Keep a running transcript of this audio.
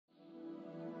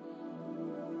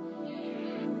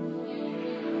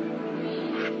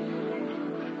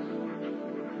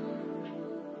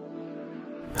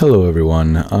Hello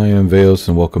everyone, I am Veos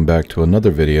and welcome back to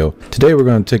another video. Today we're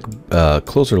going to take a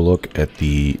closer look at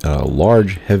the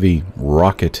large heavy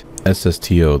rocket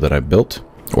SSTO that I built,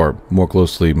 or more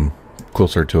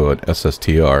closer to an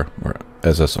SSTR or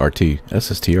SSRT.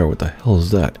 SSTR, what the hell is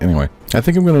that? Anyway, I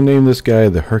think I'm going to name this guy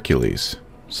the Hercules.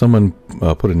 Someone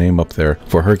put a name up there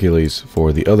for Hercules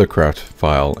for the other craft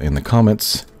file in the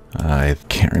comments. I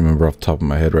can't remember off the top of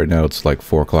my head right now. It's like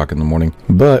 4 o'clock in the morning.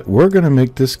 But we're going to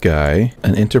make this guy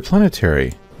an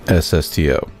interplanetary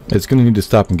SSTO. It's going to need to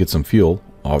stop and get some fuel,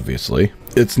 obviously.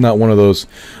 It's not one of those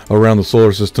around the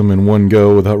solar system in one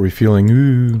go without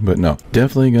refueling. But no,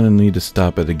 definitely going to need to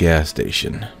stop at a gas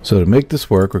station. So to make this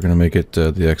work, we're going to make it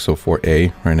the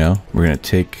X04A right now. We're going to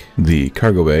take the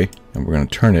cargo bay and we're going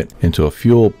to turn it into a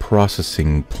fuel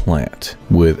processing plant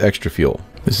with extra fuel.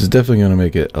 This is definitely going to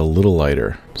make it a little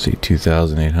lighter. See,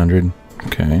 2,800.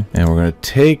 Okay. And we're going to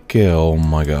take, oh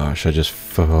my gosh,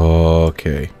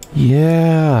 okay.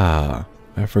 Yeah.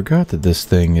 I forgot that this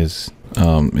thing is,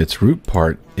 its root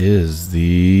part is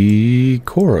the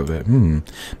core of it.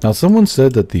 Now, someone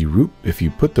said that the root, if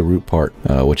you put the root part,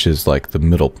 which is like the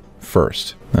middle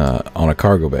first, on a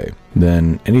cargo bay,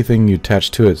 then anything you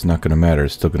attach to it's not going to matter.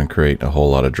 It's still going to create a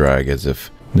whole lot of drag as if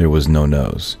there was no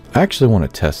nose. I actually want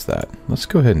to test that. Let's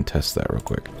go ahead and test that real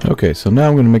quick. Okay, so now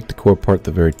I'm going to make the core part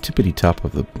the very tippity top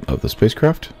of the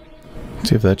spacecraft. Let's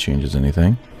see if that changes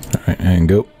anything. All right, and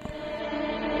go.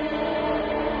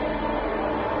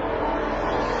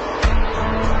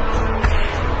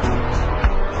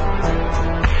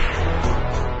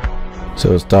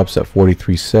 So it stops at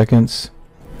 43 seconds.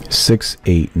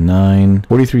 689.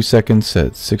 43 seconds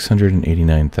at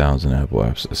 689,000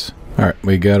 apoapsis. Alright,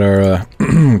 we got our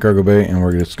cargo bay, and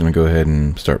we're just going to go ahead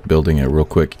and start building a real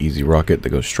quick, easy rocket that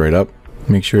goes straight up.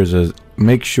 Make sure it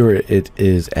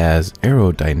is as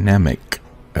aerodynamic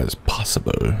as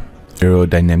possible.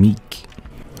 Aerodynamique.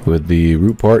 With the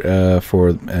root part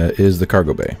is the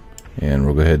cargo bay. And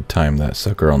we'll go ahead and time that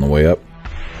sucker on the way up.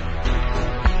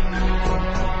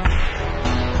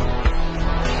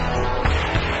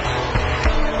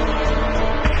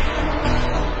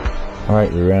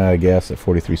 Alright, we ran out of gas at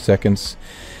 43 seconds,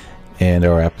 and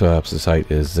our apoapsis height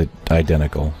is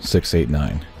identical,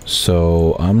 689.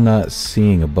 So I'm not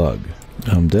seeing a bug.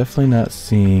 I'm definitely not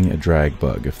seeing a drag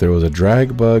bug. If there was a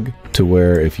drag bug to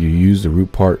where if you use the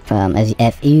root part,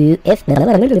 if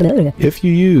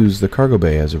you use the cargo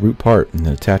bay as a root part and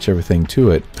attach everything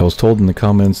to it, I was told in the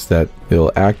comments that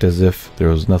it'll act as if there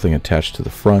was nothing attached to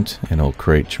the front and it'll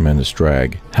create tremendous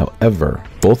drag. However,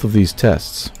 both of these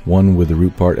tests, one with the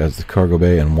root part as the cargo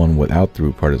bay and one without the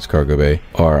root part as the cargo bay,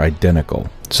 are identical.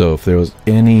 So if there was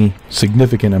any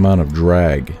significant amount of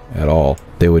drag at all,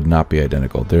 they would not be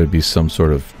identical. There would be some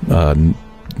sort of, the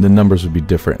numbers would be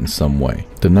different in some way.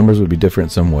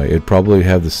 It'd probably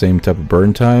have the same type of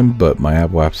burn time, but my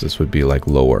apoapsis would be like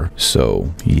lower.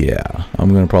 So yeah,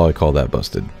 I'm going to probably call that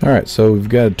busted. Alright, so we've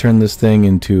got to turn this thing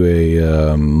into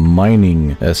a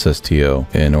mining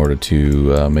SSTO in order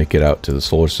to make it out to the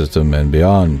solar system and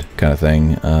beyond kind of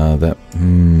thing.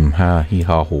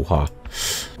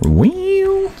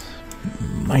 Well,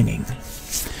 mining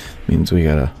means we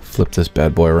gotta flip this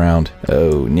bad boy around.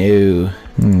 Oh no.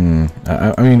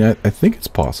 I mean, I think it's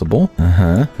possible.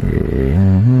 Let's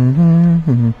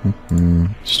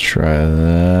try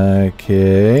that.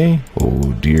 Okay.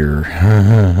 Oh dear.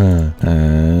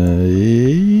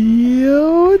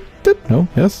 No.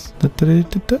 Yes.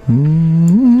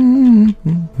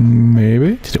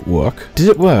 Maybe. Did it work? Did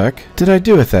it work? Did I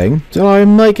do a thing? Did I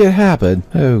make it happen?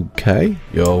 Okay.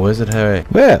 Yo, where's it, Harry?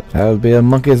 Well, that would be a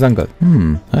monkey's uncle.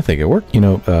 I think it worked. You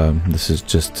know, this is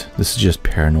just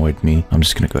paranoid me. I'm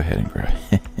just gonna go ahead and grab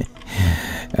it.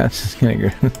 I'm just gonna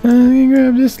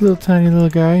grab this little tiny little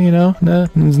guy, you know. No,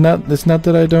 it's not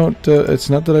that I don't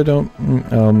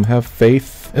have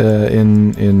faith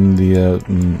in the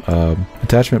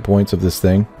attachment points of this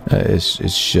thing.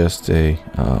 It's just a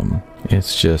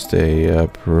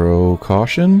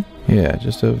precaution. Yeah,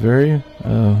 just a very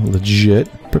legit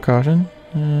precaution.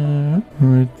 Yeah,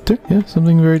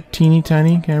 something very teeny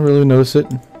tiny. Can't really notice it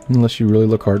unless you really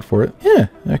look hard for it. Yeah,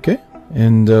 okay.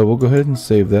 And we'll go ahead and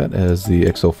save that as the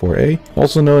X04A,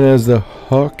 also known as the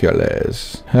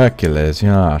Hercules. Hercules,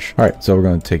 gosh. Alright, so we're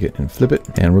going to take it and flip it,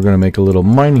 and we're going to make a little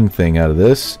mining thing out of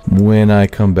this when I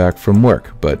come back from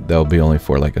work, but that'll be only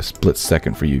for like a split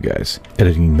second for you guys.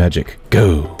 Editing magic,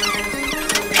 go!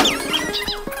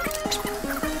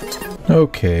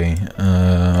 Okay,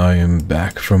 I am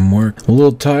back from work. A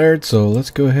little tired, so let's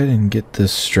go ahead and get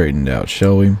this straightened out,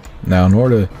 shall we? Now, in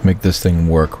order to make this thing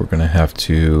work, we're going to have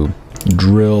to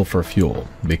drill for fuel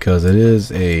because it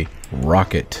is a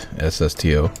rocket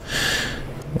SSTO.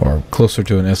 or closer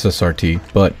to an SSRT,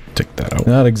 but take that out.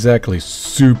 Not exactly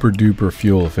super duper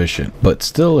fuel efficient, but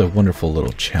still a wonderful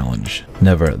little challenge,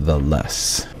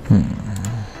 nevertheless.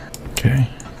 Okay,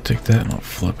 take that and I'll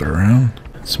flip it around.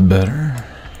 It's better.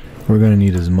 We're gonna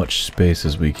need as much space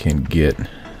as we can get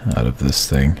out of this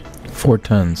thing. 4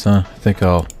 tons, huh? I think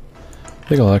I'll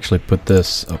actually put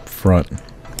this up front.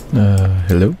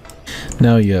 Hello?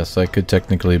 Now, yes, I could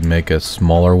technically make a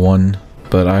smaller one,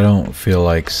 but I don't feel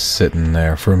like sitting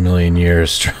there for a million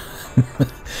years.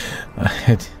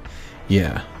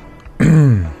 Yeah.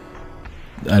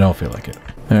 I don't feel like it.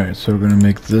 Alright, so we're gonna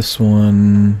make this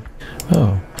one.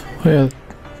 Oh, yeah,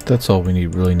 that's all we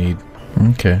really need.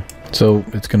 Okay. So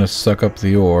it's gonna suck up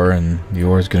the ore, and the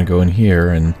ore is gonna go in here,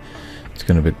 and it's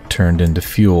gonna be turned into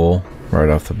fuel right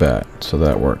off the bat. So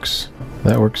that works.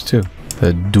 That works too.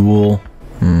 A dual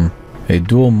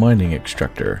mining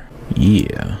extractor.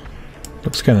 Yeah.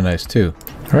 Looks kind of nice too.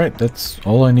 Alright, that's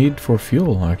all I need for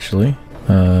fuel, actually.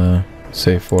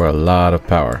 Save for a lot of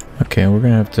power. Okay, we're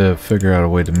gonna have to figure out a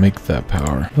way to make that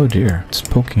power. Oh dear, it's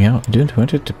poking out. I didn't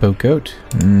want it to poke out.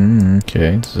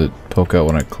 Okay, does it poke out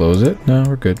when I close it? No,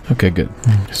 we're good. Okay, good.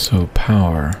 So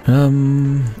power.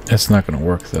 That's not gonna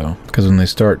work though, because when they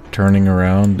start turning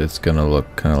around, it's gonna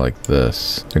look kind of like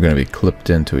this. They're gonna be clipped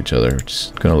into each other.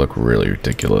 It's gonna look really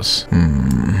ridiculous.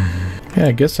 Yeah,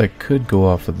 I guess I could go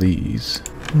off of these.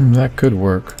 That could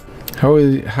work. How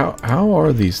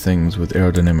are these things with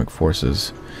aerodynamic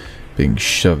forces being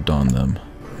shoved on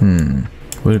them?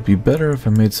 Would it be better if I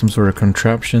made some sort of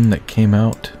contraption that came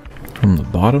out from the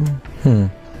bottom? I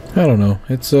don't know.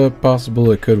 It's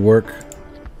possible it could work,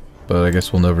 but I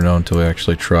guess we'll never know until we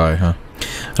actually try, huh?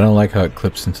 I don't like how it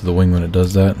clips into the wing when it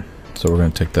does that, so we're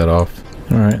going to take that off.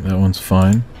 Alright, that one's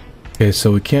fine. Okay,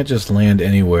 so we can't just land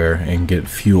anywhere and get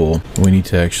fuel. We need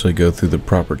to actually go through the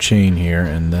proper chain here,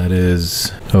 and that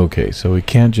is... Okay, so we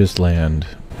can't just land...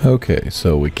 Okay,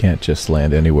 so we can't just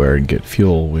land anywhere and get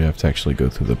fuel. We have to actually go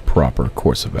through the proper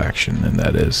course of action, and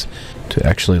that is to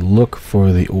actually look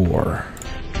for the ore.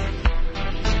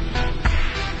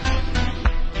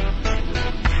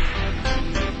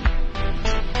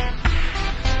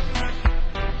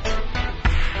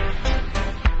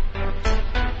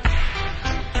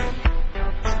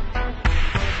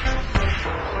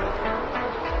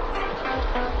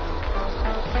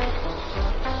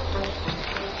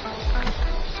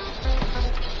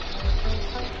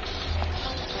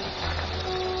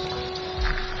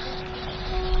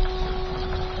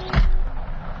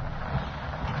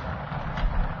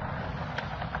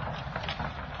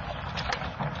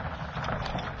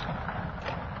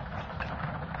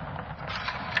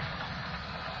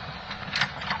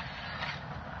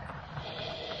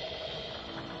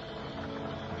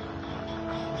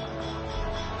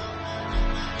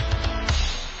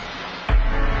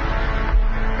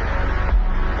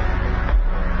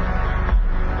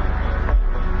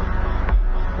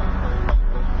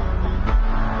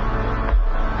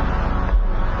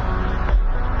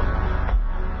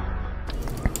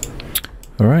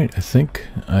 Alright,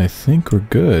 I think we're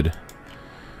good.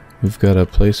 We've got a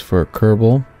place for a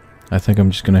Kerbal. I think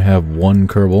I'm just gonna have one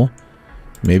Kerbal,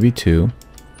 maybe two,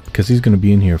 because he's gonna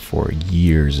be in here for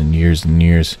years and years and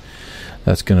years.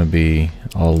 That's gonna be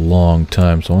a long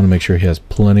time, so I want to make sure he has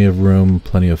plenty of room,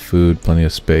 plenty of food, plenty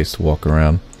of space to walk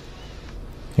around.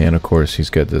 And of course he's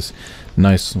got this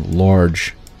nice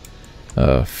large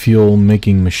fuel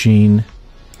making machine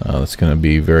that's gonna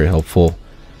be very helpful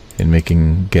in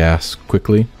making gas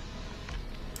quickly.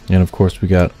 And of course we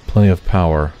got plenty of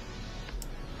power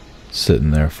sitting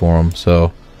there for him,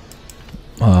 so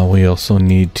we also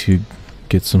need to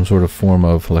get some sort of form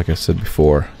of, like I said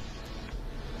before,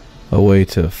 a way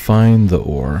to find the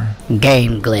ore.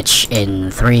 Game glitch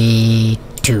in 3,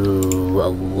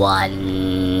 2,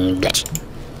 1, glitch.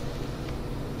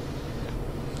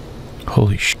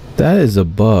 Holy sh! That is a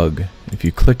bug. If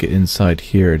you click it inside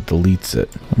here, it deletes it.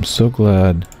 I'm so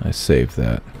glad I saved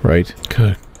that, right?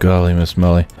 Good golly, Miss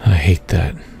Melly. I hate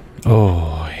that.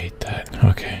 Oh, I hate that.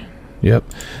 Okay. Yep.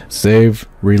 Save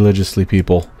religiously,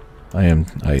 people.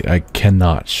 I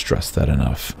cannot stress that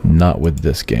enough. Not with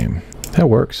this game. That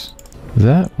works.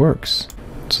 That works.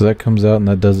 So that comes out and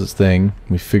that does its thing.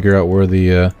 We figure out where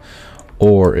the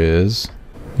ore is,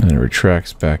 and it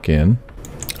retracts back in.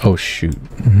 Oh shoot.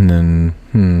 And then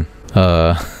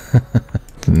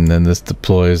and then this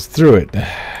deploys through it.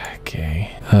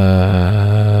 Okay.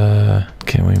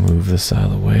 Can we move this out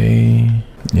of the way?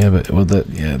 Yeah, but well,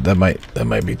 that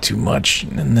might be too much.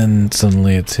 And then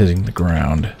suddenly it's hitting the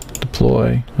ground.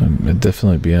 Deploy. It'd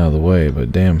definitely be out of the way,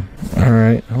 but damn. All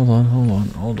right, hold on.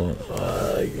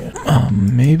 Yeah.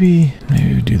 Maybe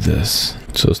we do this.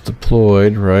 So it's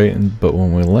deployed, right? But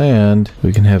when we land,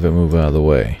 we can have it move out of the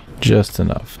way. Just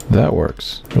enough. That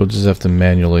works. We'll just have to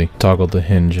manually toggle the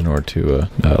hinge in order to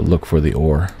look for the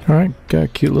ore. Alright, got a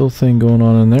cute little thing going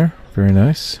on in there. Very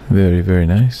nice. Very, very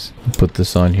nice. Put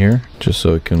this on here just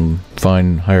so it can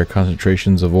find higher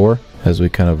concentrations of ore as we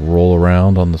kind of roll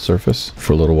around on the surface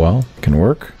for a little while. Can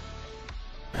work.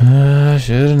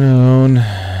 Should have known.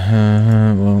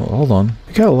 Well, hold on.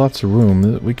 We got lots of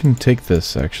room. We can take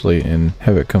this actually and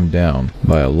have it come down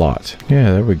by a lot.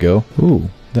 Yeah, there we go. Ooh,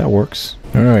 that works.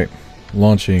 Alright,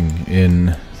 launching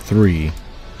in 3,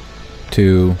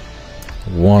 2,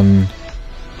 1,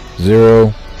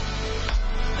 0.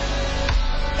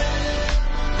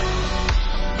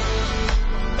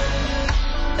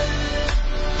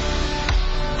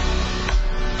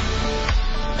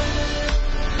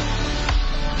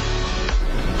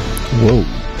 Whoa.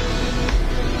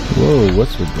 Whoa,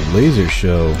 what's with the laser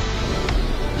show?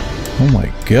 Oh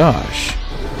my gosh.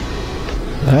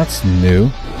 That's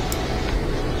new.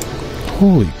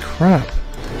 Holy crap.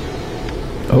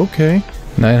 Okay.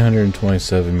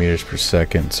 927 meters per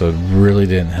second, so it really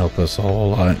didn't help us a whole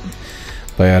lot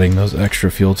by adding those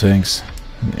extra fuel tanks.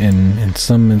 In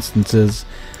some instances,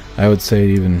 I would say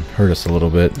it even hurt us a little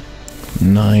bit.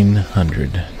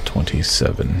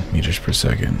 927 meters per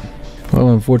second.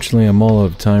 Well, unfortunately, I'm all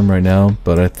out of time right now,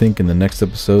 but I think in the next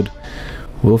episode,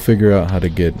 we'll figure out how to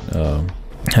get,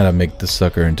 how to make this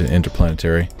sucker into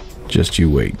interplanetary. Just you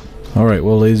wait. Alright,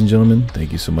 well, ladies and gentlemen,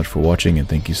 thank you so much for watching, and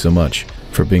thank you so much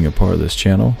for being a part of this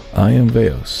channel. I am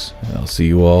Veos, and I'll see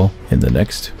you all in the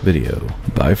next video.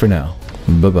 Bye for now.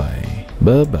 Bye-bye.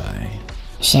 Bye-bye.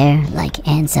 Share, like,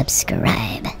 and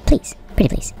subscribe. Please.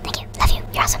 Pretty please. Thank you.